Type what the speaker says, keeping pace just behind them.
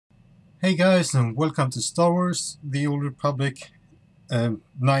Hey guys, and welcome to Star Wars: The Old Republic,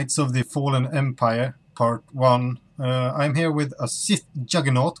 Knights of the Fallen Empire, Part 1. I'm here with a Sith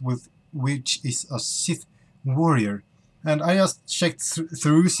Juggernaut, which is a Sith Warrior. And I just checked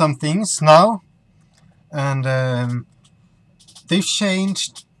through some things now, and they've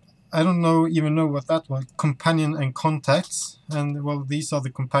changed. I don't even know what that was. Companion and contacts. And well, these are the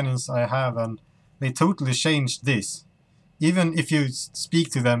companions I have, and they totally changed this. Even if you speak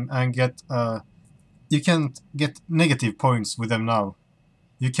to them and get, you can't get negative points with them now.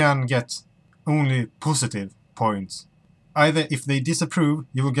 You can get only positive points. Either if they disapprove,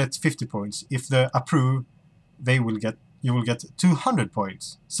 you will get 50 points. If they approve, you will get 200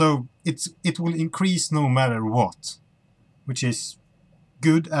 points. So it will increase no matter what, which is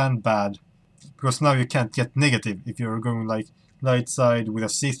good and bad. Because now you can't get negative if you're going like light side with a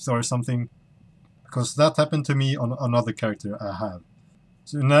Sith or something. Because that happened to me on another character I have.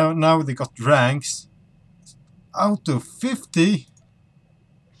 So now they got ranks. Out of 50?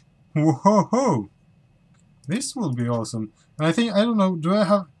 Whoa! This will be awesome. And I don't know,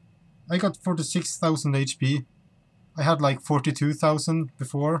 I got 46,000 HP. I had like 42,000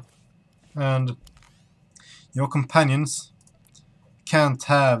 before. And your companions can't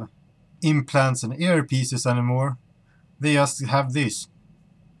have implants and earpieces anymore. They just have this.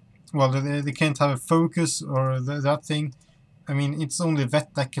 Well, they can't have a focus or that thing. I mean, it's only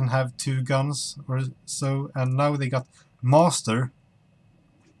Vet that can have 2 guns or so, and now they got Master.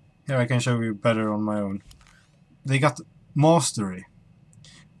 Here I can show you better on my own. They got Mastery.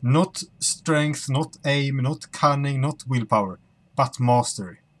 Not Strength, not Aim, not Cunning, not Willpower, but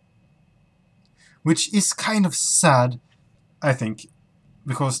Mastery. Which is kind of sad, I think.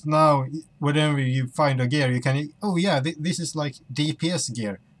 Because now, whenever you find a gear, you can... Oh yeah, this is like DPS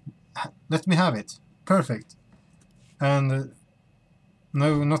gear. Let me have it. Perfect. And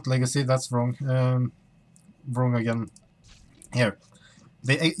no, not legacy. That's wrong. Wrong again. Here,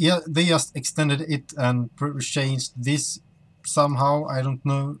 they just extended it and changed this somehow. I don't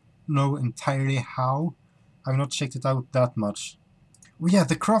know entirely how. I've not checked it out that much. Well, yeah,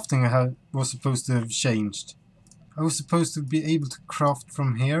 the crafting was supposed to have changed. I was supposed to be able to craft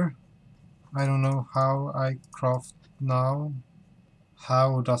from here. I don't know how I craft now.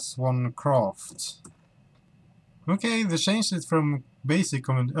 How does one craft? Okay, they changed it from basic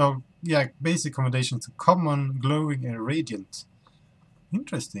accommodation to common, glowing, and radiant.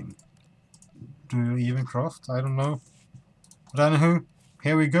 Interesting. Do you even craft? I don't know. But anywho,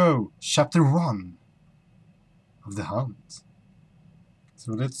 here we go. Chapter 1 of the hunt.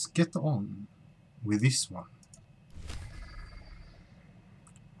 So let's get on with this one.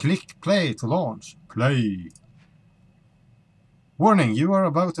 Click play to launch. Play. Warning, you are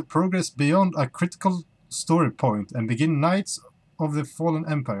about to progress beyond a critical story point and begin Knights of the Fallen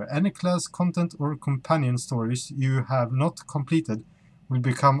Empire. Any class, content, or companion stories you have not completed will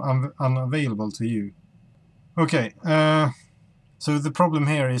become unavailable to you. Okay, so the problem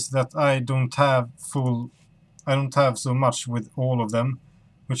here is that I don't have so much with all of them,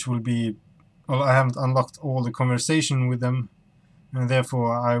 which will be... Well, I haven't unlocked all the conversation with them, and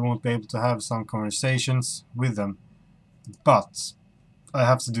therefore I won't be able to have some conversations with them. But I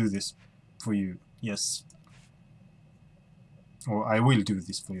have to do this for you, yes. Or I will do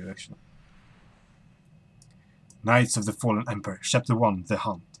this for you, actually. Knights of the Fallen Emperor, Chapter 1, The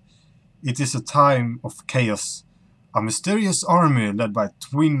Hunt. It is a time of chaos. A mysterious army led by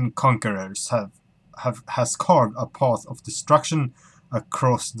twin conquerors has carved a path of destruction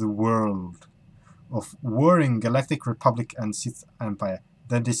across the world. Of warring Galactic Republic and Sith Empire,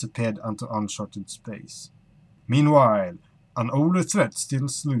 then disappeared into uncharted space. Meanwhile, an older threat still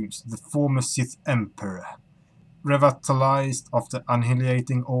looms, the former Sith Emperor. Revitalized after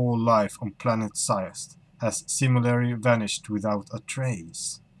annihilating all life on planet Siast, has similarly vanished without a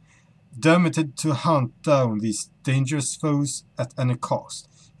trace. Determined to hunt down these dangerous foes at any cost,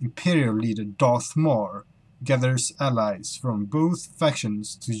 Imperial leader Darth Maul gathers allies from both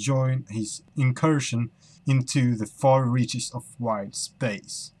factions to join his incursion into the far reaches of wild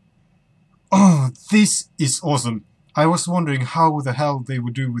space. Oh, this is awesome! I was wondering how the hell they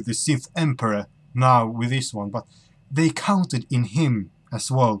would do with the Sith Emperor now with this one, but they counted in him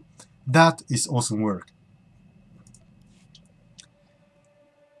as well. That is awesome work.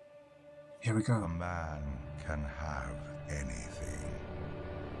 Here we go. A man can have anything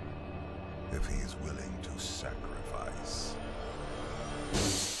if he is willing to sacrifice.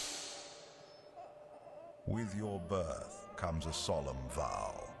 With your birth comes a solemn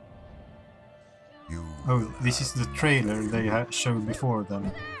vow. Oh, this is the trailer they showed before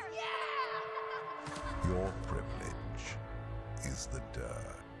then. Your privilege is the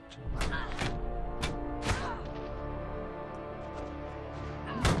dirt.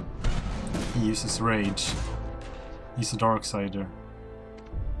 he uses rage. He's a Darksider.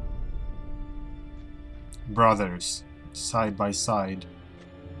 Brothers, side by side,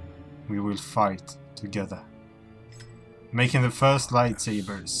 we will fight together. Making the first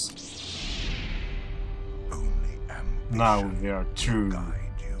lightsabers. Now they are true.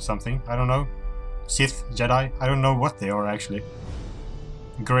 Something, I don't know. Sith, Jedi, I don't know what they are actually.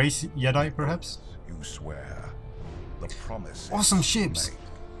 Grace Jedi, perhaps? You swear the promise. Awesome ships!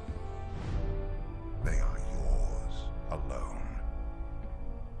 They are yours alone.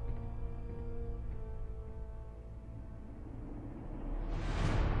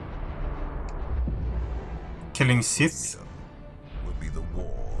 Killing Sith? Will be the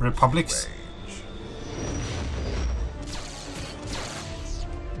war. Republics?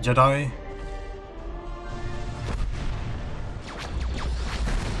 Jedi?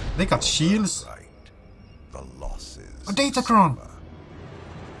 They got shields? Right. The losses. A Datacron!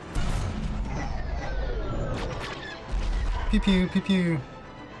 Pew pew pew pew.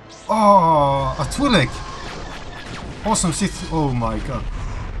 Oh, a Twi'lek! Awesome Sith. Oh my god.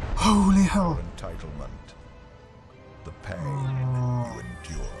 Holy hell. Entitlement. The pain you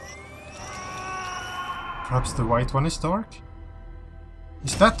endure. Perhaps the white one is dark?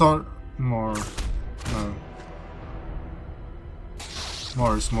 Is that dark? More. No.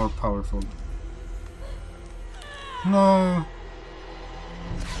 More is more powerful. No.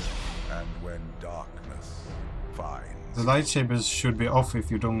 And when darkness finds, The lightsabers should be off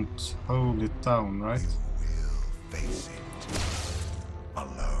if you don't hold it down, right? you will face it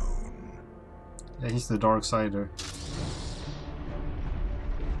alone. Yeah, he's the Darksider.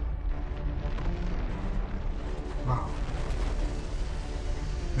 Wow.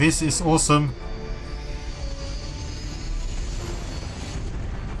 This is awesome.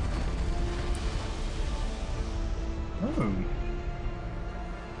 Oh.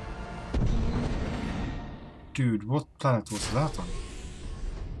 Dude, what planet was that on?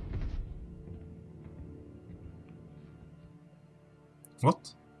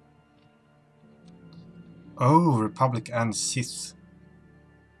 What? Oh, Republic and Sith.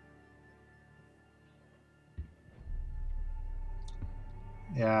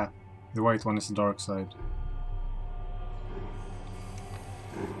 Yeah, the white one is the dark side.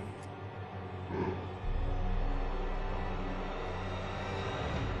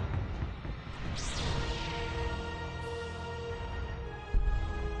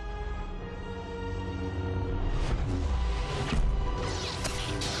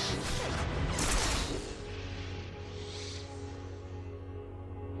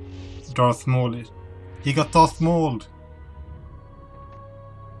 Darth Maul. He got Darth Mauled.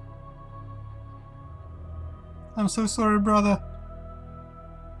 I'm so sorry, brother.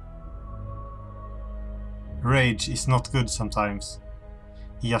 Rage is not good sometimes.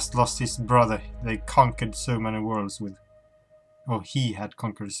 He just lost his brother. They conquered so many worlds with. Or he had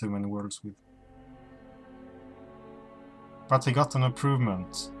conquered so many worlds with. But he got an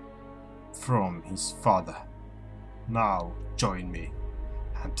improvement from his father. Now join me,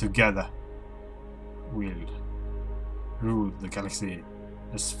 and together we'll rule the galaxy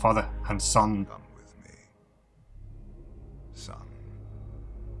as father and son. Come with me, son.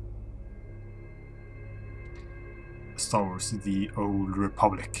 Star Wars: The Old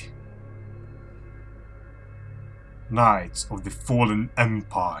Republic. Knights of the Fallen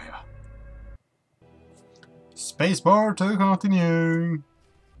Empire. Spacebar to continue.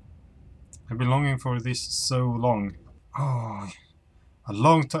 I've been longing for this so long. Oh, a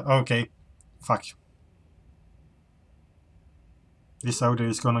long time. Okay, fuck. This audio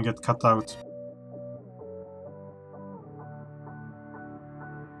is gonna get cut out.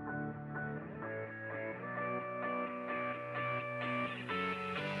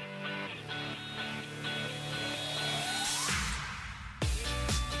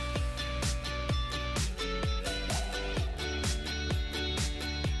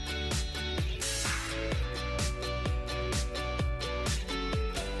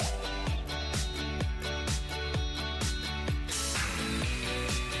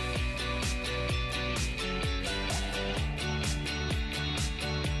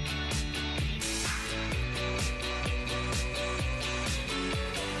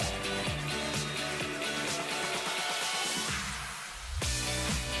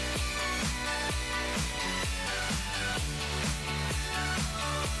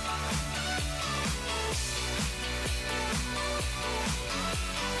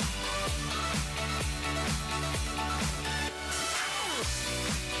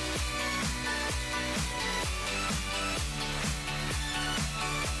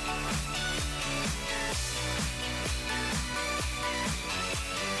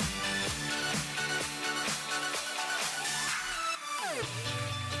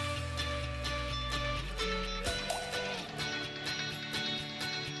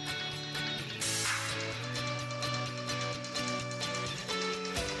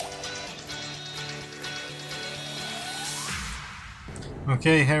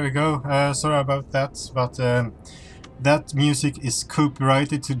 Okay, here we go. Sorry about that, but that music is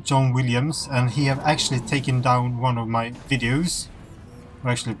copyrighted to John Williams, and he have actually taken down one of my videos.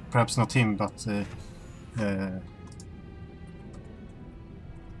 Or actually, perhaps not him, but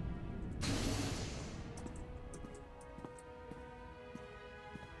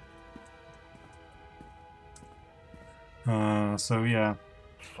so yeah.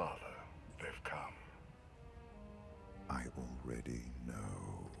 Father, they've come. I already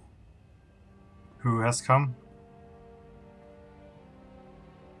know. Who has come?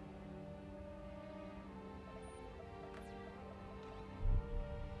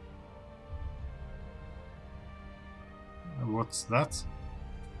 What's that?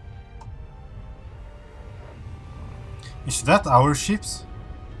 Is that our ships?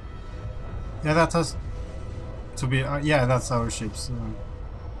 Yeah, that has to be. Yeah, that's our ships.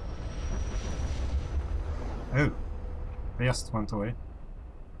 Oh, they just went away.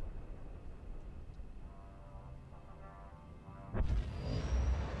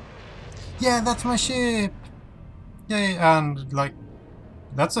 Yeah, that's my ship! Yay, and like,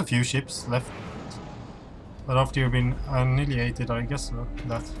 that's a few ships left. But after you've been annihilated, I guess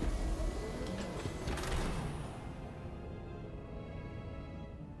that.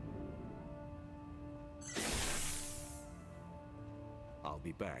 I'll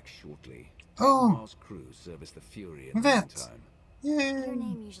be back shortly. Oh! Mars crew service the Fury in the Vet! meantime. Yay! Your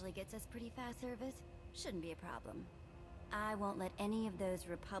name usually gets us pretty fast service. Shouldn't be a problem. I won't let any of those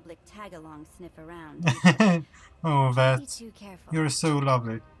Republic tag-alongs sniff around. Oh, Be Vet. too careful. You're so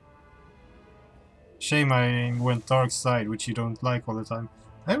lovely. Shame I went dark side, which you don't like all the time.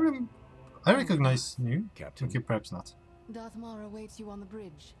 I recognize you. Captain. Okay, perhaps not. Darth Maul awaits you on the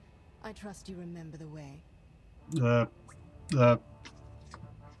bridge. I trust you remember the way.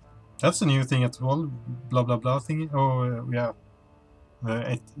 That's a new thing at all. Blah blah blah thing. Oh, yeah.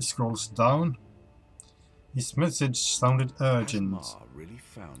 It scrolls down. His message sounded urgent. Has Mar really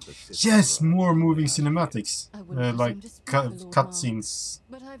found the Sith Yes, Warrior? more moving cinematics. I wouldn't Like presume to speak for Lord Maul, cutscenes.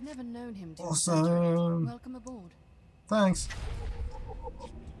 but I've never known him to Awesome. exaggerate. Welcome aboard. Thanks.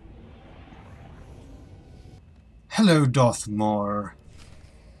 Hello, Darth Maul.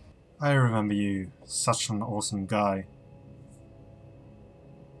 I remember you. Such an awesome guy.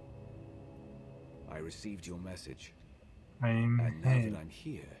 I received your message, I'm and now here. that I'm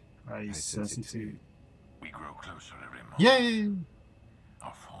here, I sense it too. We grow closer every moment. Yay!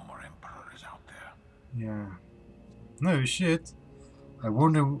 Our former emperor is out there. Yeah. No shit. I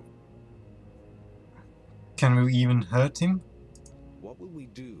wonder... Can we even hurt him? What will we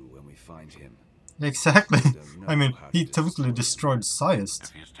do when we find him? Exactly. We don't know I mean, how he to totally destroy destroyed Siast.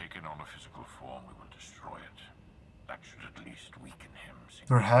 If he has taken on a physical form, we will destroy it. That should at least weaken him.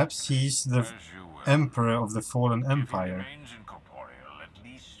 Perhaps he's the As you will. emperor of the fallen If he empire. remains incorporeal, at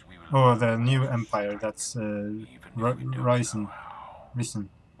least we will Or know the how new to empire strike. that's Even if we don't rising. know how. Risen.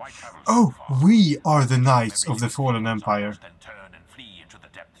 Why travel so Oh, far? we are the knights Maybe of the use fallen these empire. arrows, then turn and flee into the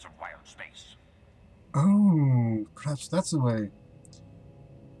depths of wild space. Oh, perhaps that's a way.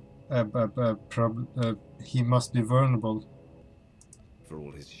 He must be vulnerable. For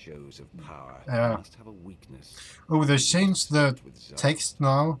all his shows of power, Yeah. he must have a weakness. Oh, they changed the With Zara. text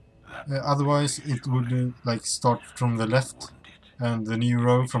now. Otherwise, it would like start from the left, Wouldn't it? and the new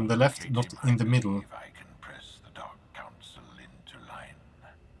row from the left, not in the middle. I can press the Dark Council into line.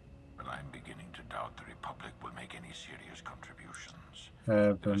 But I'm beginning to doubt the Republic will make any serious contributions.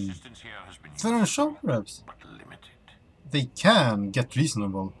 Their assistance here has been Theron Shaw, useful, perhaps. but limited. They can get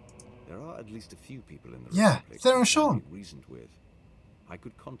reasonable. There are at least a few people in the Yeah, Republic Theron who Shaw. can be reasoned with. I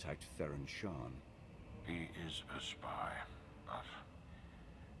could contact Theron Shan. He is a spy, but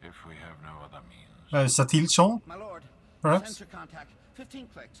if we have no other means... Satil Shaw, My lord, perhaps? sensor contact, 15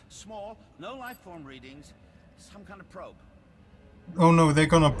 clicks, small, no life form readings, some kind of probe. Oh no, they're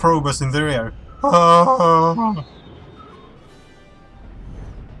gonna probe us in the rear. Ah!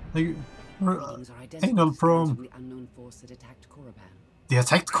 They, Readings are identical anal to prom. those of the unknown force that attacked Korriban. They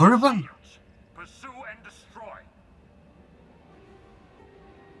attacked Korriban? Pursue and destroy!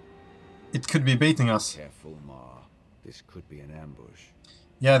 It could be baiting us. Careful, Mar. This could be an ambush.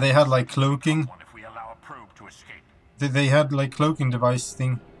 Yeah, they had like cloaking. One if we allow a probe to escape. They had like cloaking device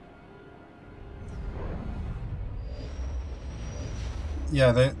thing.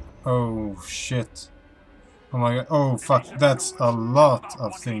 Yeah, they... Oh, shit. Oh my god. Oh, fuck. That's a lot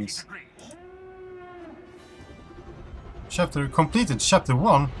of things. Chapter completed. Chapter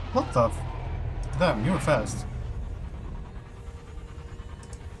 1? What the... Damn, you're fast.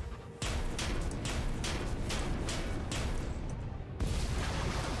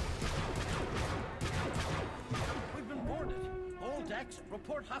 We've been boarded. All deck Flex,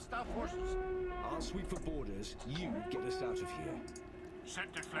 report hostile forces. I'll sweep for borders. You get us out of here.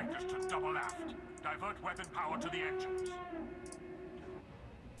 Set deflectors to double aft. Divert weapon power to the engines.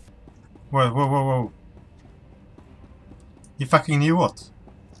 Whoa, whoa, whoa, whoa. He fucking knew what?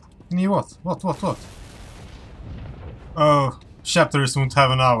 He knew what? What? Oh, chapters won't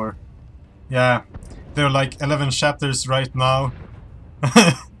have an hour. Yeah, there are like 11 chapters right now.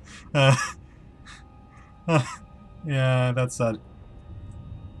 Yeah, that's sad.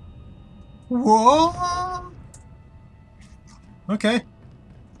 Whoa! Okay.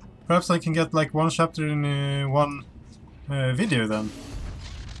 Perhaps I can get like one chapter in one video then.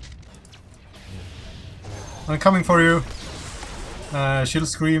 I'm coming for you. She'll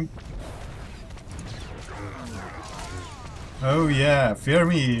scream. Oh yeah, fear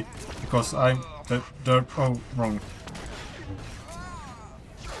me, because I'm the oh, wrong.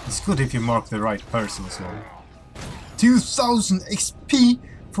 It's good if you mark the right person as well. 2000 XP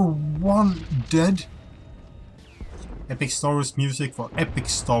for one dead. Epic Star Wars music for Epic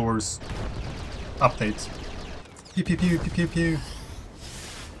Star Wars updates. Pew pew pew pew pew pew.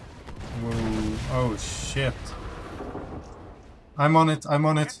 Whoa, oh shit. I'm on it,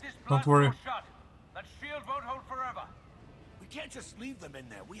 don't worry. That shield won't hold forever. We can't just leave them in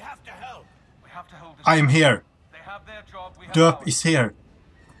there. We have to help. We have to hold this. I'm here. They have their job. We have Derp ours. is here.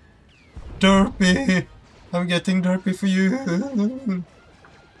 Derpy! I'm getting Derpy for you.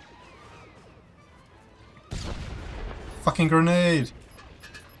 Fucking grenade!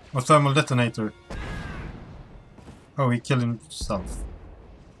 Or thermal detonator. Oh, he killed himself.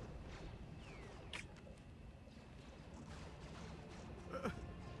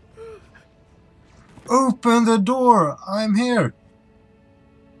 Open the door! I'm here!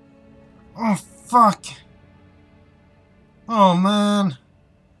 Oh, fuck! Oh, man!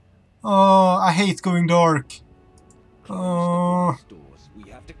 Oh, I hate going dark. Oh. Doors.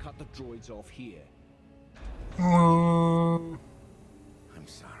 We have to cut the droids off here. Oh. I'm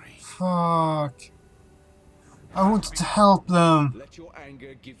sorry. Fuck. I wanted to help them. Let your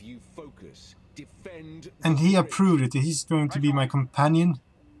anger give you focus. Defend. And he approved it. He's going to be my companion.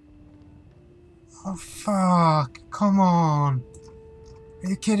 Oh, fuck. Come on. Are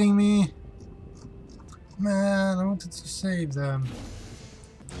you kidding me? Man, I wanted to save them.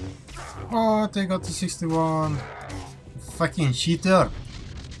 Oh, they got to 61. Fucking cheater.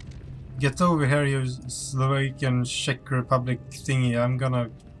 Get over here, you Slovakian Czech Republic thingy. I'm gonna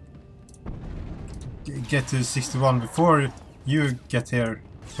get to 61 before you get here,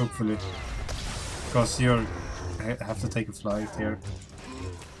 hopefully. Because I have to take a flight here.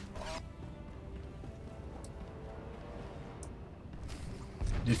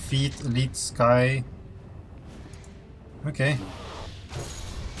 Defeat Elite Sky. Okay.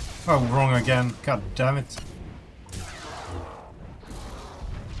 Oh, wrong again. God damn it.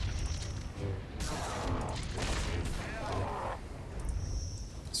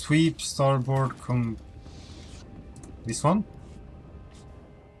 Sweep, starboard, come... This one?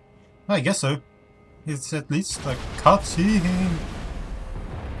 I guess so. It's at least a cutscene. Thing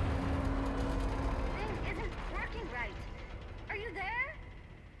isn't working right. Are you there?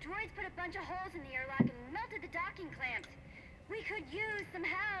 Droids put a bunch of holes in the airlock and melted the docking clamps. We could use some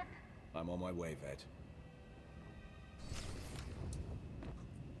help. I'm on my way, Vet.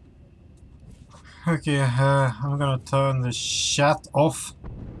 Okay, I'm gonna turn the chat off.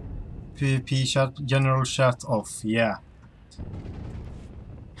 PvP chat, general chat off, yeah.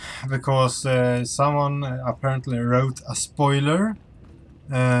 Because someone apparently wrote a spoiler.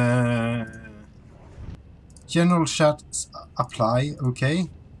 General chat apply, okay.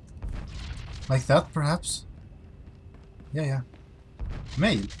 Like that, perhaps? Yeah.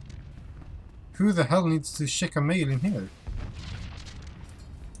 Mail? Who the hell needs to check a mail in here?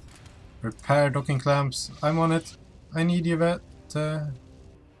 Repair docking clamps. I'm on it. I need you, Vet.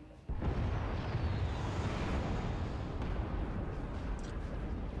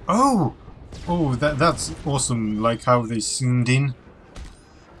 Oh! Oh, that's awesome. Like how they zoomed in.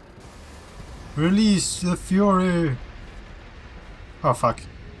 Release the fury. Oh, fuck.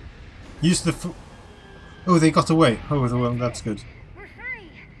 Use the oh, they got away. Oh, well, that's good. We're free,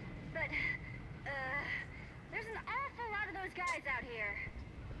 but there's an awful lot of those guys out here.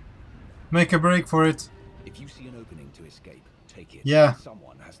 Make a break for it. If you see an opening to escape, take it. Yeah.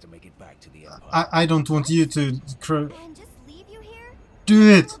 Someone has to make it back to the Empire. I don't want you to And just leave you here? do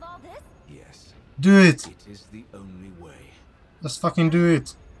it. Of all this? Yes. Do it. It is the only way. Just fucking do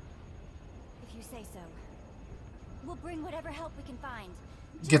it. If you say so. We'll bring whatever help we can find.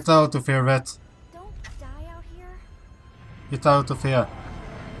 Get out of here, Vet. Don't die out here. Get out of here.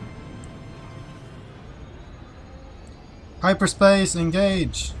 Hyperspace,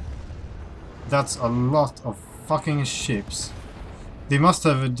 engage! That's a lot of fucking ships. They must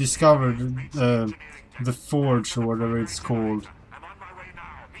have discovered the forge or whatever it's called. I'm on my way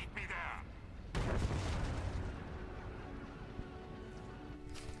now. Meet me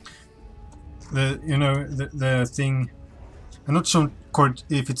there. The thing. I'm not sure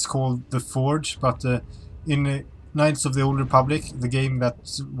if it's called the forge, but in Knights of the Old Republic, the game that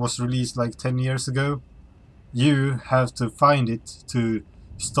was released like 10 years ago, you have to find it to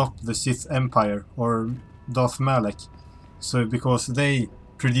stop the Sith Empire or Darth Malak. So because they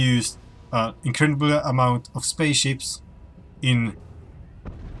produced an incredible amount of spaceships in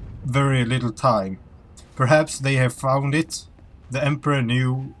very little time. Perhaps they have found it. The Emperor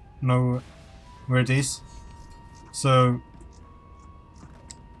know where it is. So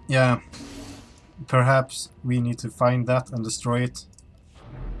yeah, perhaps we need to find that and destroy it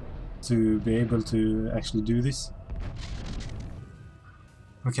to be able to actually do this.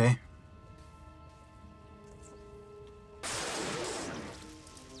 Okay.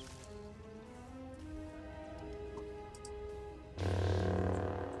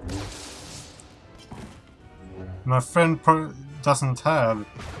 My friend doesn't have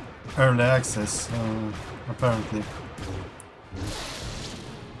early access, apparently.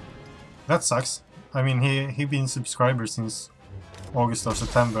 That sucks. I mean, he been subscriber since August or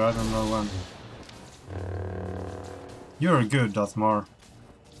September, I don't know when. You're good, Dothmar.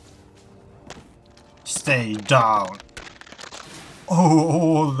 Stay down. Oh,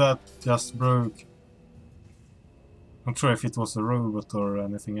 all that just broke. Not sure if it was a robot or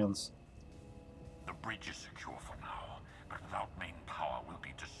anything else. The bridge is secure for now, but without main power will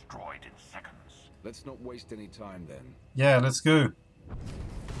be destroyed in seconds. Let's not waste any time then. Yeah, let's go.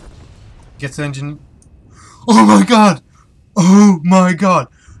 Get the engine. Oh my god! Oh my god!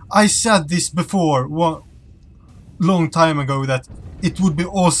 I said this before, one long time ago, that it would be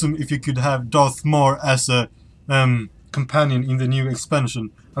awesome if you could have Darth Maul as a companion in the new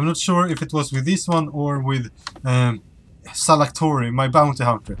expansion. I'm not sure if it was with this one or with SWTOR, my bounty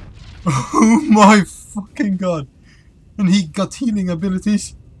hunter. Oh my fucking god! And he got healing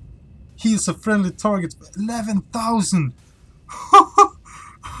abilities. He is a friendly target for 11,000!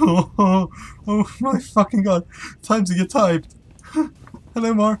 Oh my fucking god. Time to get typed.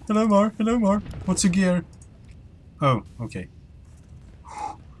 Hello Mar, hello Mar, hello Mar. What's your gear? Oh, okay.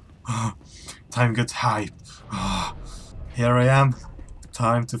 Time to get hype. Here I am.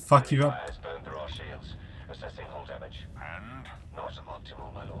 Time to fuck you up. And not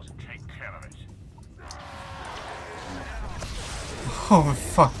optimal, my lord. Take care of it. Oh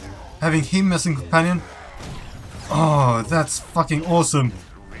fuck. Having him as a companion? Oh, that's fucking awesome.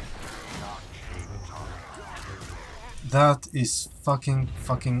 That is fucking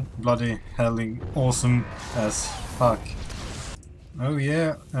bloody helling awesome as fuck. Oh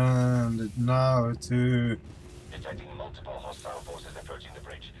yeah, and now to... Detecting multiple hostile forces approaching the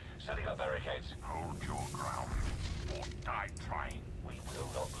bridge. Setting up barricades. Hold your ground, or die trying. We will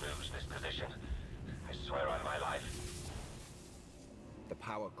not lose this position. I swear on my life. The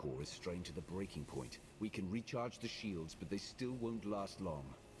power core is strained to the breaking point. We can recharge the shields, but they still won't last long.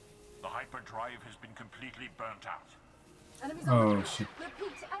 The hyperdrive has been completely burnt out. Oh shit.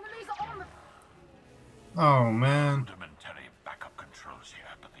 Repeat, enemies on. Oh man. Rudimentary backup controls here,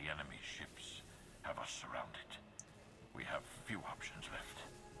 but the enemy ships have us surrounded. We have few options left.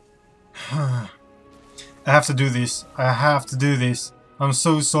 I have to do this. I have to do this. I'm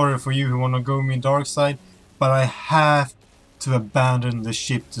so sorry for you who want to go me dark side, but I have to abandon the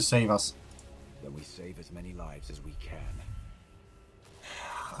ship to save us. Then we save as many lives as we can.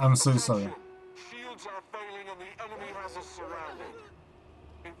 I'm so sorry. Shields are failing and the enemy has us surrounded.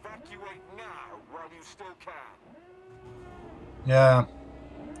 Evacuate now while you still can. Yeah.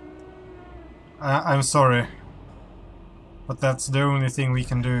 I'm sorry. But that's the only thing we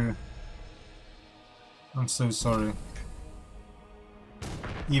can do. I'm so sorry.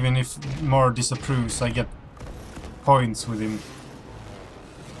 Even if Mar disapproves, I get points with him.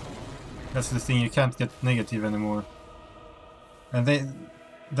 That's the thing, you can't get negative anymore. And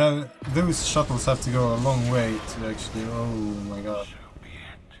those shuttles have to go a long way to actually... Oh my god. So be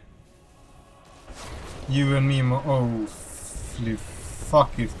it. You and me, oh,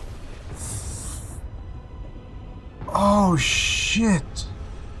 fuck it. Oh shit!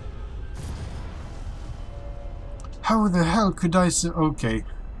 How the hell could I okay.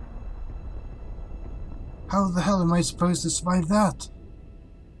 How the hell am I supposed to survive that?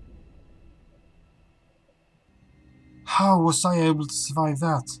 How was I able to survive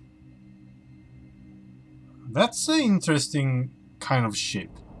that? That's an interesting kind of ship.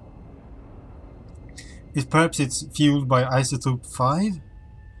 Perhaps it's fueled by isotope 5?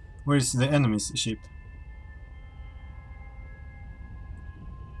 Where is the enemy's ship?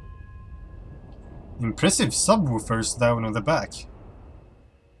 Impressive subwoofers down on the back.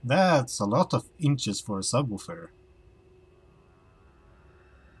 That's a lot of inches for a subwoofer.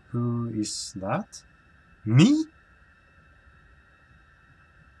 Who is that? Me?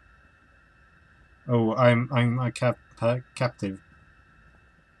 Oh, I'm a captive.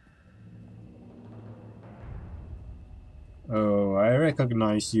 Oh, I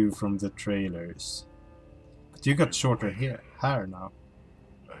recognize you from the trailers. But you got shorter hair now.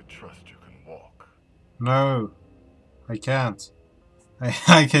 I trust you can walk. No, I can't.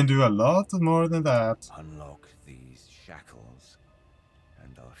 I can do a lot more than that. Unlock these shackles,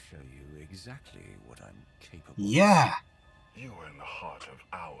 and I'll show you exactly what I'm capable Yeah! You are in the heart of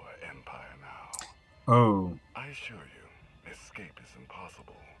our empire now. Oh. I assure you, escape is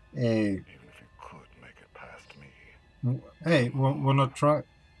impossible. Hey. Even if you could make it past me. Hey, wanna try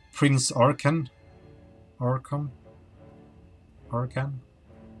Prince Arkan? Arkan?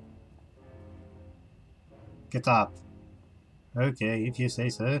 Get up. Okay, if you say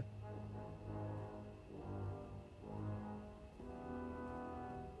so.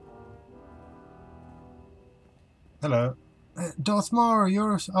 Hello. Darth Maul,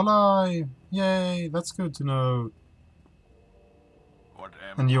 you're alive! Yay, that's good to know.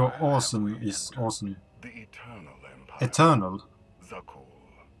 And you're awesome is awesome. The Eternal Empire. Eternal? Zakul.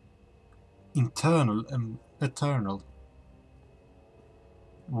 Internal eternal.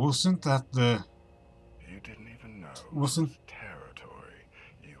 Wasn't that the... You didn't even know Wasn't... whose territory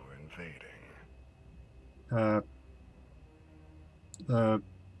you were invading.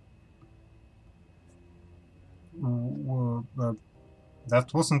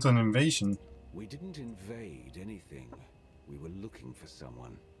 That wasn't an invasion. We didn't invade anything. We were looking for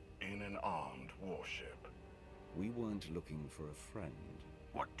someone. In an armed warship. We weren't looking for a friend.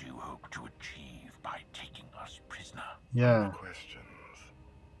 What do you hope to achieve by taking us prisoner? Yeah. Questions.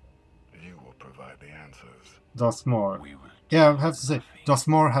 You will provide the answers. Darth Maul. We will. Yeah, I have to say, Darth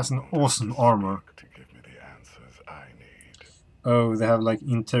Maul has an awesome armor. To give me the answers I need. Oh, they have like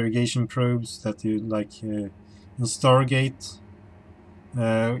interrogation probes that you like in Stargate.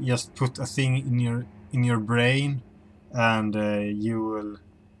 Just put a thing in your brain, and you will,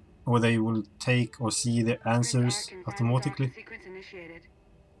 or they will take or see the answers automatically.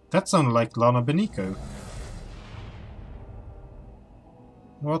 That sounded like Lana Benico.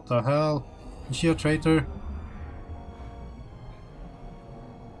 What the hell? Is she a traitor?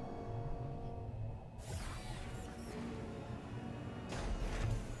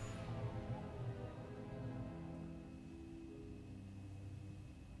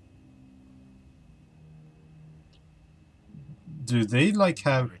 Do they like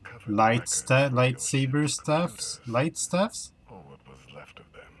have lightsaber staffs? Light staffs? Or what was left of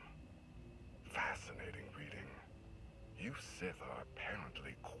them. Fascinating reading. You Sith are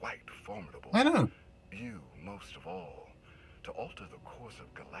apparently quite formidable. I know. You, most of all. To alter the course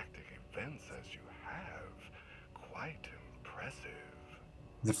of galactic events as you have. Quite impressive.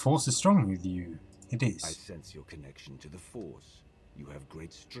 The Force is strong with you. It I is. sense your connection to the Force. You have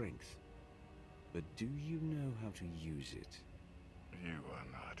great strength. But do you know how to use it? You are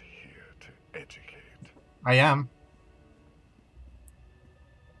not here to educate. I am.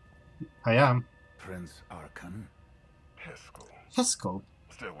 Prince Arkan. Heskel. Heskel?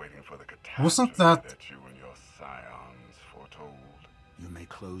 Still waiting for the catastrophe Wasn't that you and your scions foretold. You may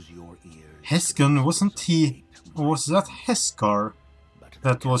close your ears. Hesken? Wasn't he... Or was that Heskar?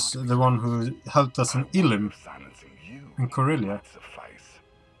 That was the one who helped us in Ilum Silencing you in Corellia. might suffice.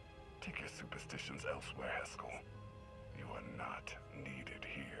 Take your superstitions elsewhere, Heskel. You are not needed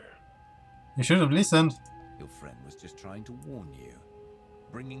here. You should have listened. Your friend was just trying to warn you.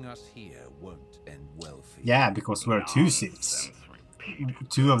 Bringing us here won't end well for you. Yeah, because we're two Siths. Nonsense, repeat.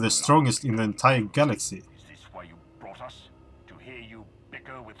 Two of the strongest in the entire galaxy. Is this why you brought us? To hear you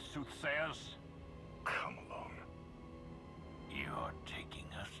bicker with soothsayers? Come along. You're taking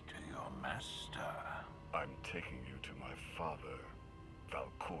us to your master. I'm taking you to my father,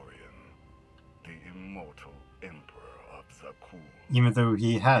 Valkorion, the immortal emperor of Zakul. Even though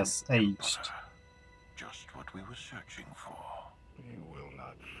he has aged. Just what we were searching for. You will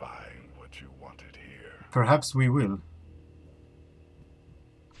not find what you wanted here. Perhaps we will.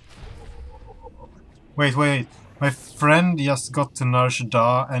 Wait. My friend just got to Nar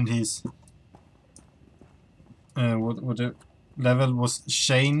Shaddaa and his... what the level was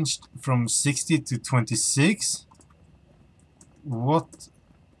changed from 60 to 26? What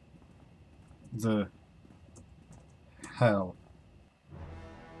the hell?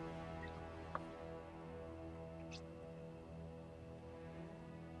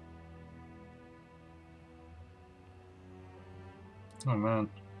 Oh man.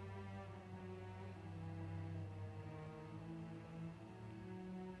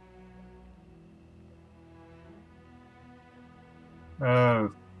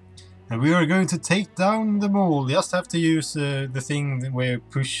 And we are going to take down the mall. Just have to use the thing where you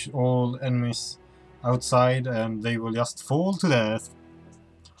push all enemies outside and they will just fall to death.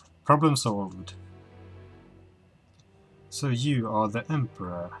 Problem solved. So you are the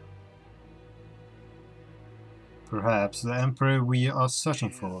Emperor. Perhaps the Emperor we are searching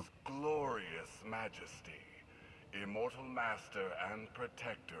for. His glorious majesty, immortal master and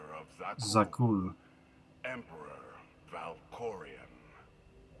protector of Zakul. Emperor Valkorion.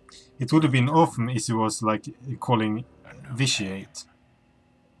 It would have been awesome if he was like calling Vitiate.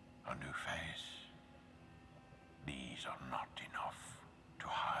 A new face. These are not enough to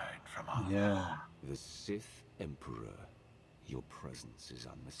hide from us. Yeah. The Sith Emperor. Your presence is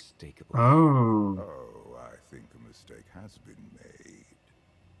unmistakable. Oh. Oh, I think a mistake has been made.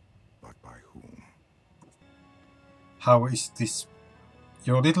 But by whom? How is this?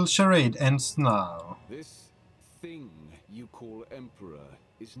 Your little charade ends now. This thing you call Emperor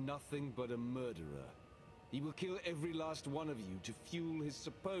is nothing but a murderer. He will kill every last one of you to fuel his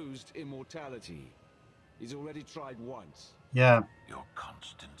supposed immortality. He's already tried once. Yeah. Your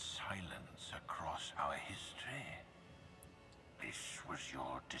constant silence across our history. This was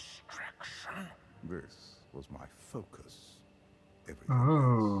your distraction? This was my focus. Everything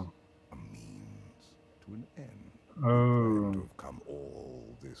Oh. else a means to an end. Oh. To have come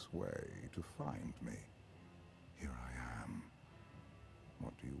all this way to find me. Here I am.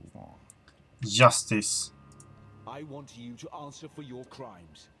 What do you want? Justice. I want you to answer for your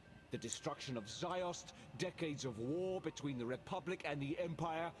crimes. The destruction of Ziost, decades of war between the Republic and the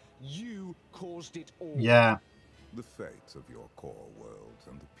Empire. You caused it all. Yeah. The fates of your core worlds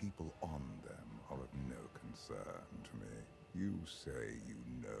and the people on them are of no concern to me. You say you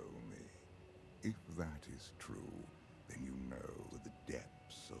know me. If that is true, then you know the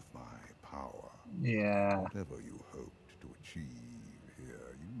depths of my power. Yeah. Whatever you hoped to achieve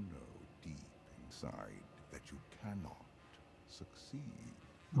here, you know deep inside that you cannot succeed.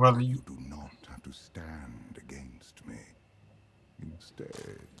 Well, You do not have to stand against me.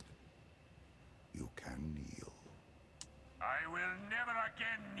 Instead, you can kneel. I will never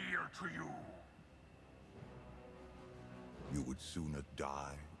again kneel to you. You would sooner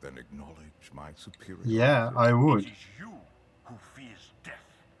die than acknowledge my superiority. yeah, I would. It is you who fears death,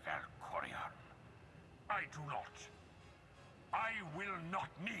 Valkorion. I do not. I will not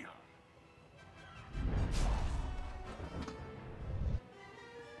kneel.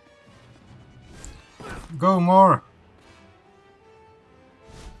 Go more.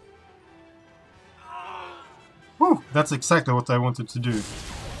 Whew, that's exactly what I wanted to do.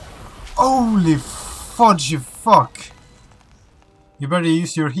 Holy fudge, fuck! You better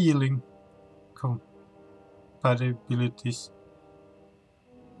use your healing compatibilities.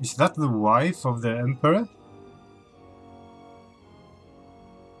 Is that the wife of the Emperor?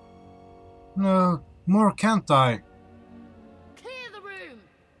 No, more can't I? Clear the room!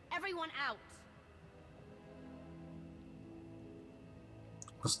 Everyone out!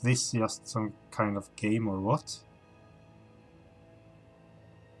 Was this just some kind of game or what?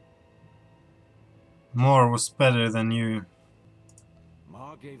 More was better than you.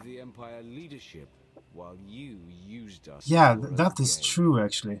 Ma gave the Empire leadership while you used us. Yeah, for that a is game. true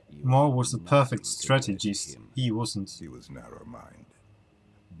actually. You More had was the nothing perfect compared to strategist. him. He wasn't. He was narrow-minded,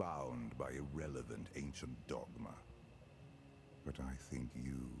 bound by irrelevant ancient dogma. But I think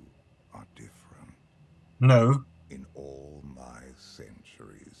you are different. No. In all my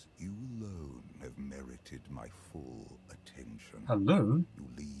centuries, you alone have merited my full attention. Alone? You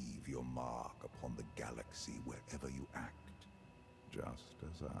leave your mark upon the galaxy wherever you act, just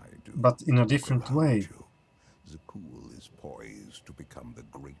as I do. But in a Look different around way. you. Zakul is poised to become the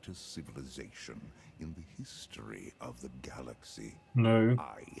greatest civilization in the history of the galaxy. No.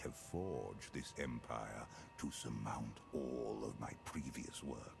 I have forged this empire to surmount all of my previous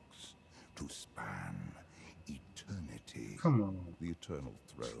works, to span eternity. Come on. The Eternal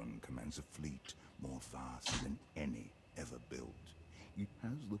Throne commands a fleet more vast than any ever built. It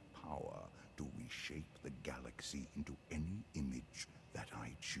has the power to reshape the galaxy into any image that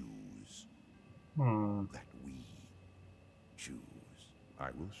I choose. Hmm. That we choose.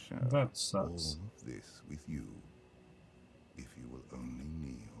 I will share That sucks. all of this with you, if you will only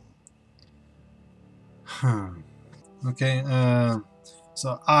kneel. Okay,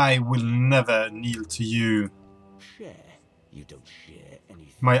 so I will never kneel to you. Share. You don't share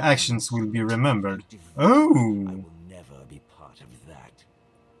anything. My actions will be remembered. I Oh! will never be part of that.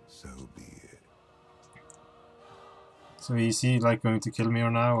 So be it. So So is he like going to kill me or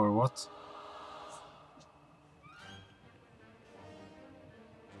now or what?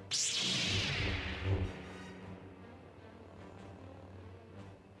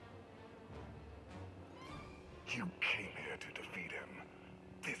 You came here to defeat him.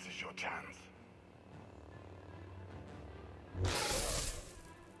 This is your chance.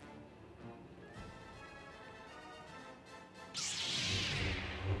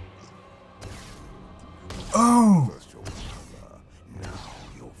 Oh! First your mother,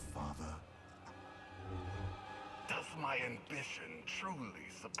 now your father. Does my ambition truly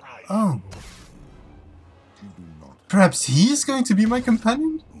surprise Oh. You do not Perhaps he is going to be my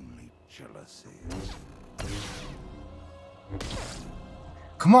companion? only jealousy.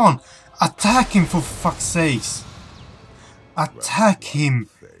 Come on! Attack him for fuck's sakes! Attack him!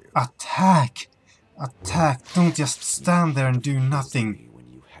 Attack! Attack! Don't just stand there and do nothing. When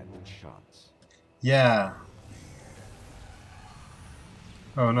you had the chance. Yeah.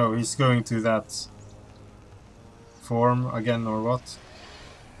 Oh no, he's going to that form again or what?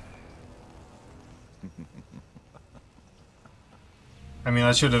 I mean,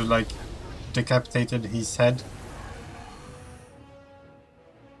 I should have like decapitated his head.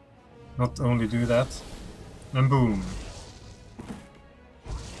 Not only do that. And boom.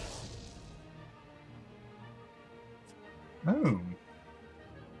 Oh.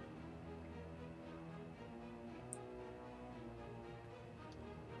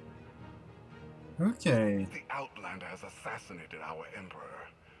 Okay. The Outlander has assassinated our Emperor.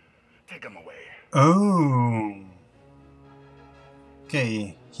 Take him away. Oh.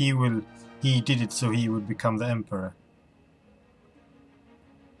 Okay, he did it so he would become the Emperor.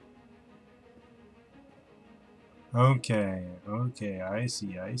 Okay, okay, I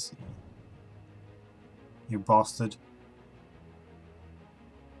see, I see. You bastard.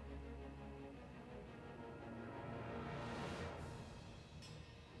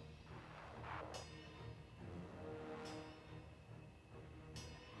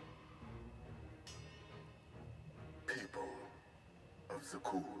 People of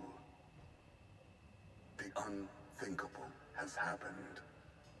Zakul, the unthinkable has happened.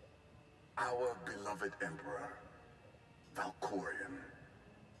 Our beloved Emperor, Valkorion,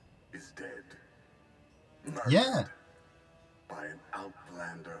 is dead. Murdered Yeah. by an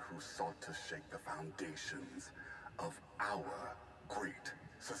Outlander who sought to shake the foundations of our great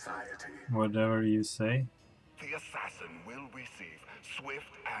society. Whatever you say. The assassin will receive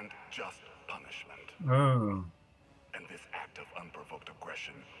swift and just punishment. Oh. And this act of unprovoked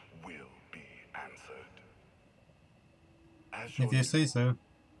aggression will be answered. As If you say so.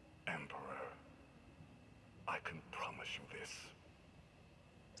 Emperor, I can promise you this.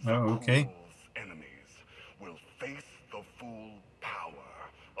 Oh, okay. Zakul's enemies will face the full power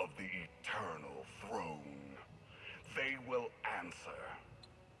of the eternal throne. They will answer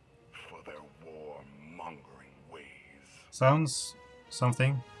for their war-mongering ways. Sounds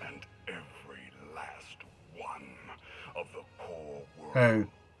something. And every last one of the core Oh. worlds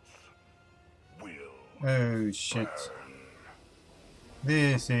will Oh shit. burn.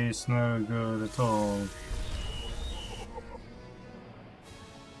 This is no good at all.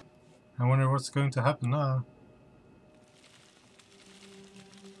 I wonder what's going to happen now.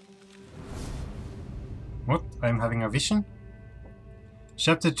 What? I'm having a vision?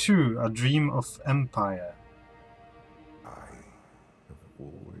 Chapter 2, A Dream of Empire. I have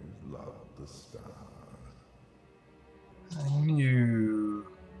always loved the stars. I knew...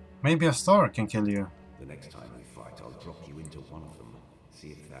 Maybe a star can kill you. The next time we fight, I'll drop you into one of them. See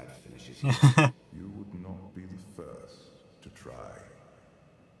if that finishes you. You would not be the first to try,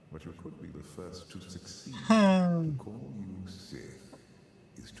 but you could be the first to succeed. To call you Sith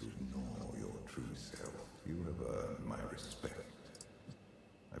is to ignore your true self. You have earned my respect.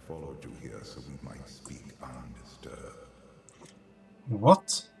 I followed you here so we might speak undisturbed.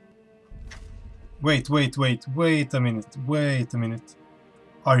 What? Wait a minute.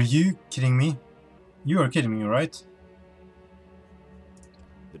 Are you kidding me? You are kidding me, right?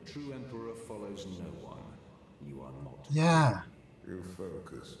 The true Emperor follows no one. You are not. Yeah. You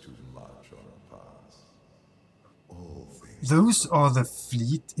focus too much on the past. All things Those are the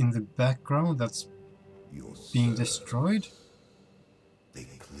fleet in the background that's your being serve. destroyed? They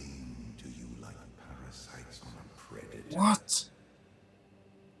cling to you like parasites on a predator. What?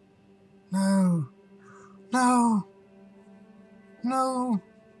 No. No. No.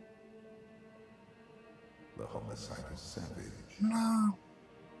 The homicidal savage. No.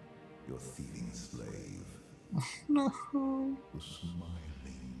 Your thieving slave. No. The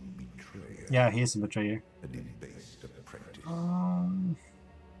smiling betrayer. Yeah, he's a betrayer. A debased apprentice. Um.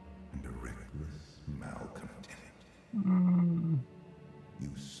 And a reckless malcontent. You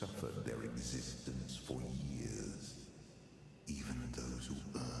suffered their existence for years, even those who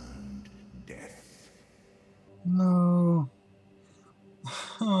earned death. No.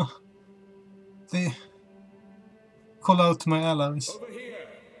 They call out my allies. Over here!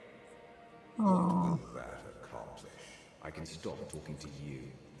 Oh. What will that accomplish? I can stop talking to you.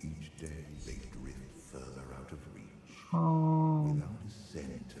 Each day they drift further out of reach, Oh. without a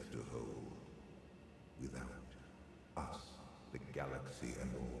center to hold, without us, the galaxy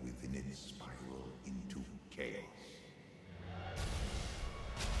and all within it spiral into chaos.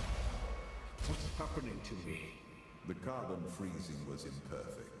 What's happening to me? The carbon freezing was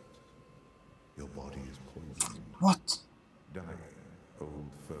imperfect. Your body is poisoned. What? Dying,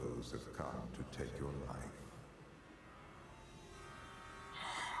 old foes have come to take your life.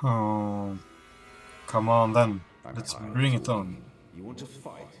 Oh. Come on then. Let's bring it on. You want to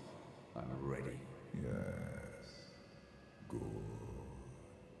fight? I'm ready. Yes. Good.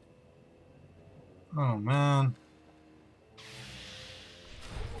 Oh man.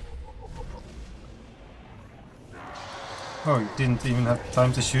 Oh, you didn't even have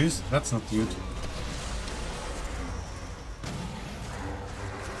time to choose? That's not good.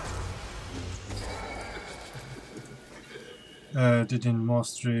 Did in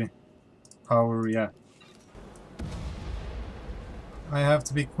mastery power, yeah. I have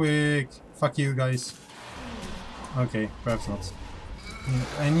to be quick. Fuck you guys. Okay, perhaps not.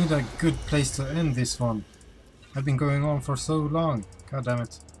 I need a good place to end this one. I've been going on for so long. God damn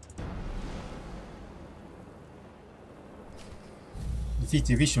it. Defeat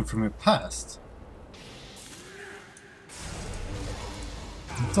the vision from your past.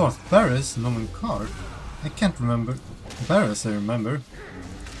 Darth Barris, Norman Card. I can't remember. Barris, I remember.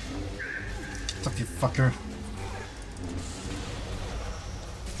 Stop, you fucker.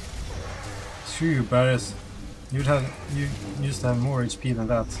 Screw you, Barris. You used to have more HP than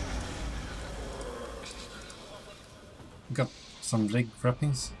that. Got some leg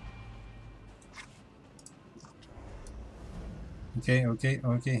wrappings. Okay,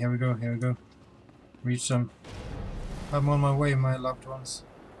 here we go. Reach them. I'm on my way, my loved ones.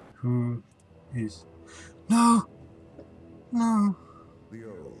 Who is... No! No! The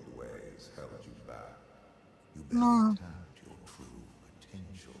old ways held you back. You No. better tap your true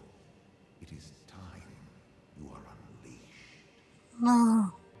potential. It is time you are unleashed.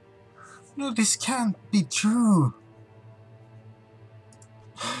 No! No, this can't be true!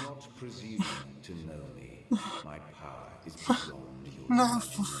 Do not presume to know me. My power is beyond your No,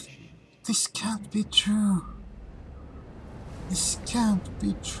 imagination. this can't be true. This can't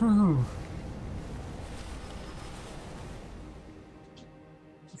be true.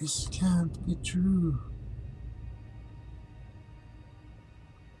 This can't be true.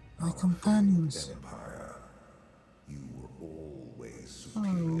 My companions. Empire, you were always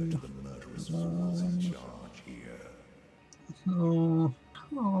superior to the murderous fools in charge here. Oh.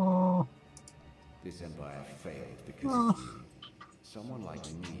 Oh. This empire failed because of you. Someone like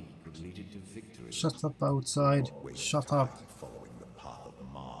me could lead it to victory. Shut up outside. Shut up. Following the path of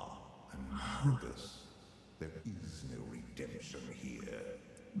Ma and Malgus, there is no redemption here.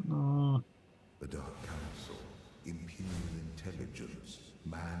 No. The Dark Council, Imperial Intelligence,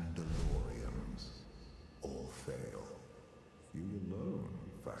 Mandalorians, all fail. You alone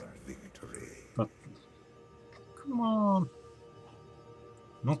find victory. But come on.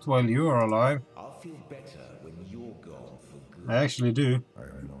 Not while you are alive. I'll feel better when you're gone for good. I actually do. I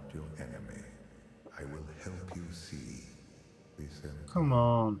am not your enemy. I will help you see. This empire Come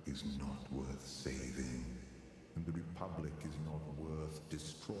on. is not worth saving, and the Republic is not worth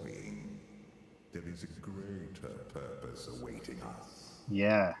destroying. There is a greater purpose awaiting us.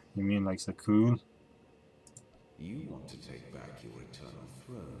 Yeah, you mean like so cool? You want to take back your eternal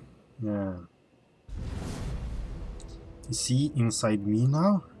throne. Yeah. Is he inside me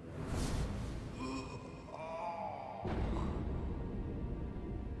now?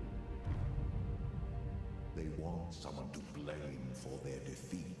 They want someone to blame for their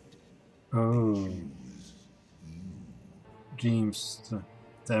defeat. Oh. Choose you. Dreams.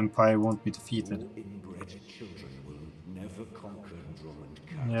 The Empire won't be defeated. Your inbred children will never conquer Drummond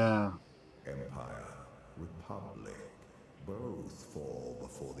Castle. Yeah. Empire, Republic, both fall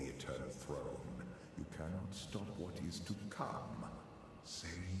before the Eternal Throne. You cannot stop what is to come.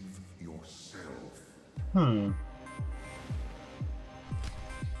 Save yourself.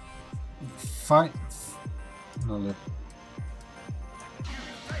 Fight. No.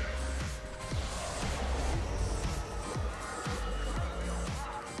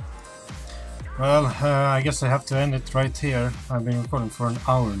 Well, I guess I have to end it right here. I've been recording for an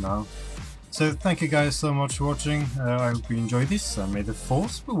hour now. So thank you guys so much for watching. I hope you enjoyed this, and may the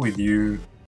force be with you.